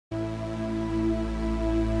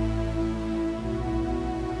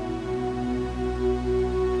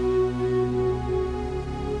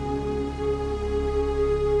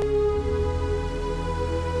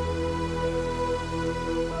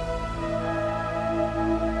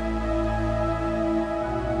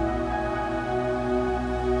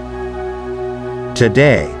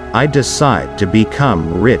Today, I decide to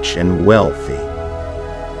become rich and wealthy.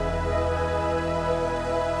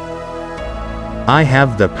 I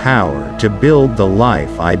have the power to build the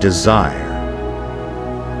life I desire.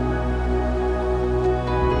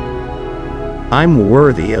 I'm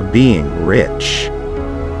worthy of being rich.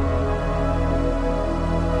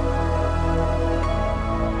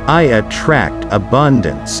 I attract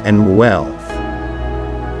abundance and wealth.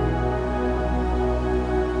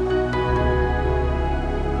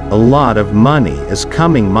 A lot of money is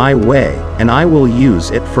coming my way, and I will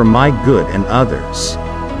use it for my good and others.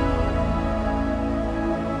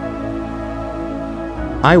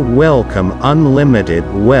 I welcome unlimited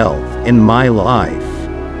wealth in my life.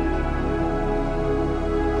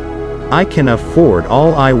 I can afford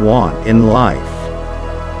all I want in life.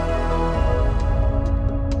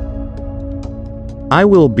 I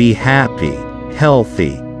will be happy,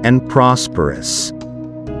 healthy, and prosperous.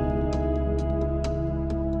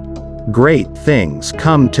 Great things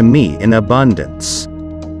come to me in abundance.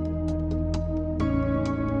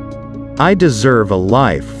 I deserve a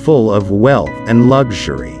life full of wealth and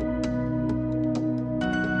luxury.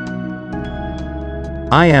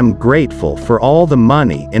 I am grateful for all the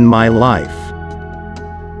money in my life.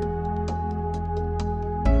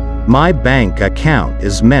 My bank account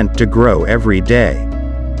is meant to grow every day.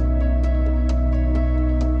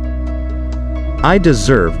 I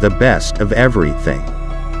deserve the best of everything.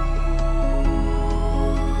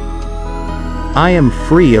 I am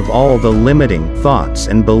free of all the limiting thoughts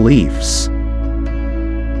and beliefs.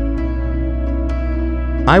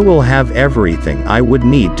 I will have everything I would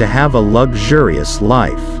need to have a luxurious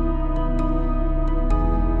life.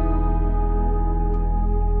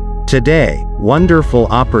 Today, wonderful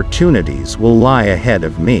opportunities will lie ahead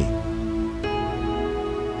of me.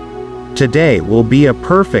 Today will be a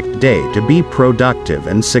perfect day to be productive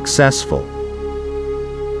and successful.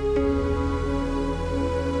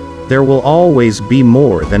 There will always be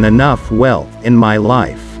more than enough wealth in my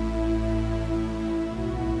life.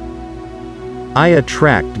 I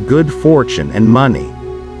attract good fortune and money.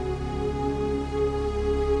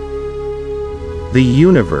 The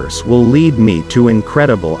universe will lead me to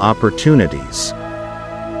incredible opportunities.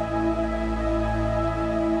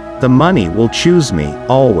 The money will choose me,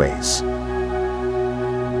 always.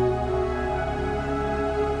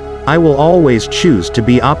 I will always choose to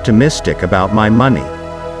be optimistic about my money.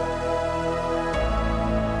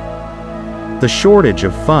 The shortage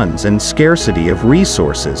of funds and scarcity of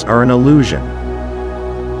resources are an illusion.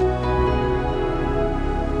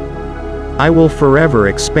 I will forever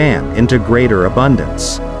expand into greater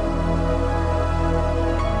abundance.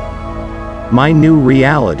 My new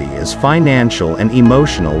reality is financial and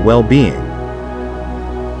emotional well-being.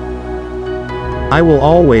 I will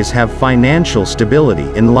always have financial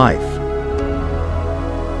stability in life.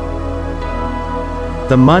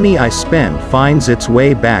 The money I spend finds its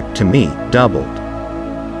way back to me, doubled.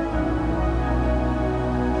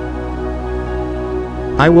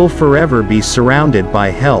 I will forever be surrounded by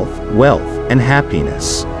health, wealth, and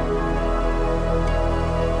happiness.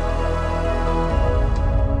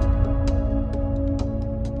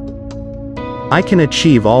 I can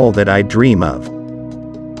achieve all that I dream of.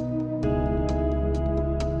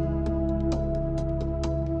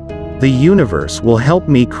 The universe will help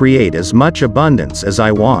me create as much abundance as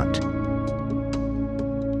I want.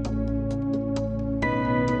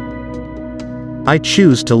 I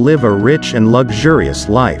choose to live a rich and luxurious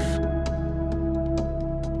life.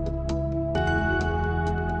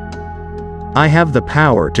 I have the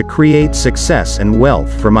power to create success and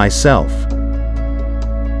wealth for myself.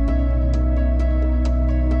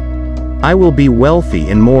 I will be wealthy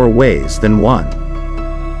in more ways than one.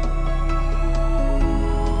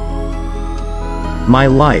 My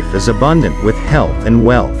life is abundant with health and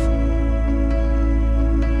wealth.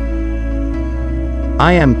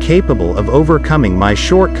 I am capable of overcoming my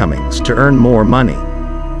shortcomings to earn more money.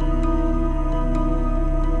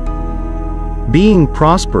 Being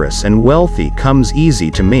prosperous and wealthy comes easy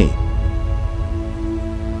to me.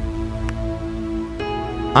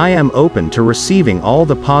 I am open to receiving all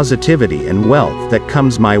the positivity and wealth that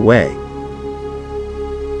comes my way.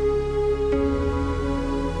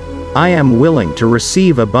 I am willing to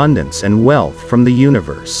receive abundance and wealth from the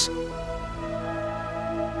universe.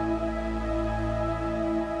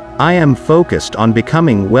 I am focused on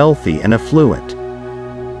becoming wealthy and affluent.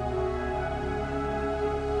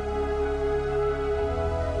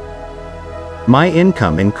 My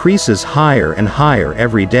income increases higher and higher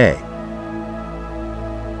every day.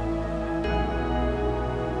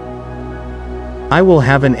 I will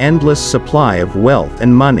have an endless supply of wealth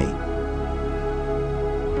and money.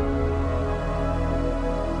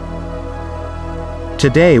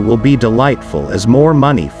 Today will be delightful as more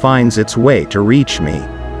money finds its way to reach me.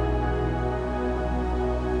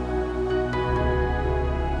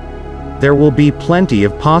 There will be plenty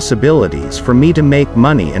of possibilities for me to make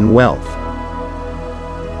money and wealth.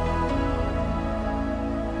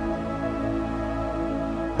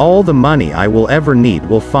 All the money I will ever need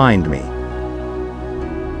will find me.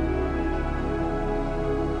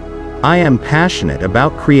 I am passionate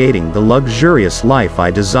about creating the luxurious life I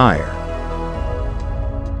desire.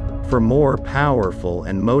 For more powerful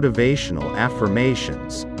and motivational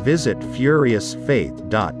affirmations, visit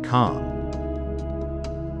furiousfaith.com.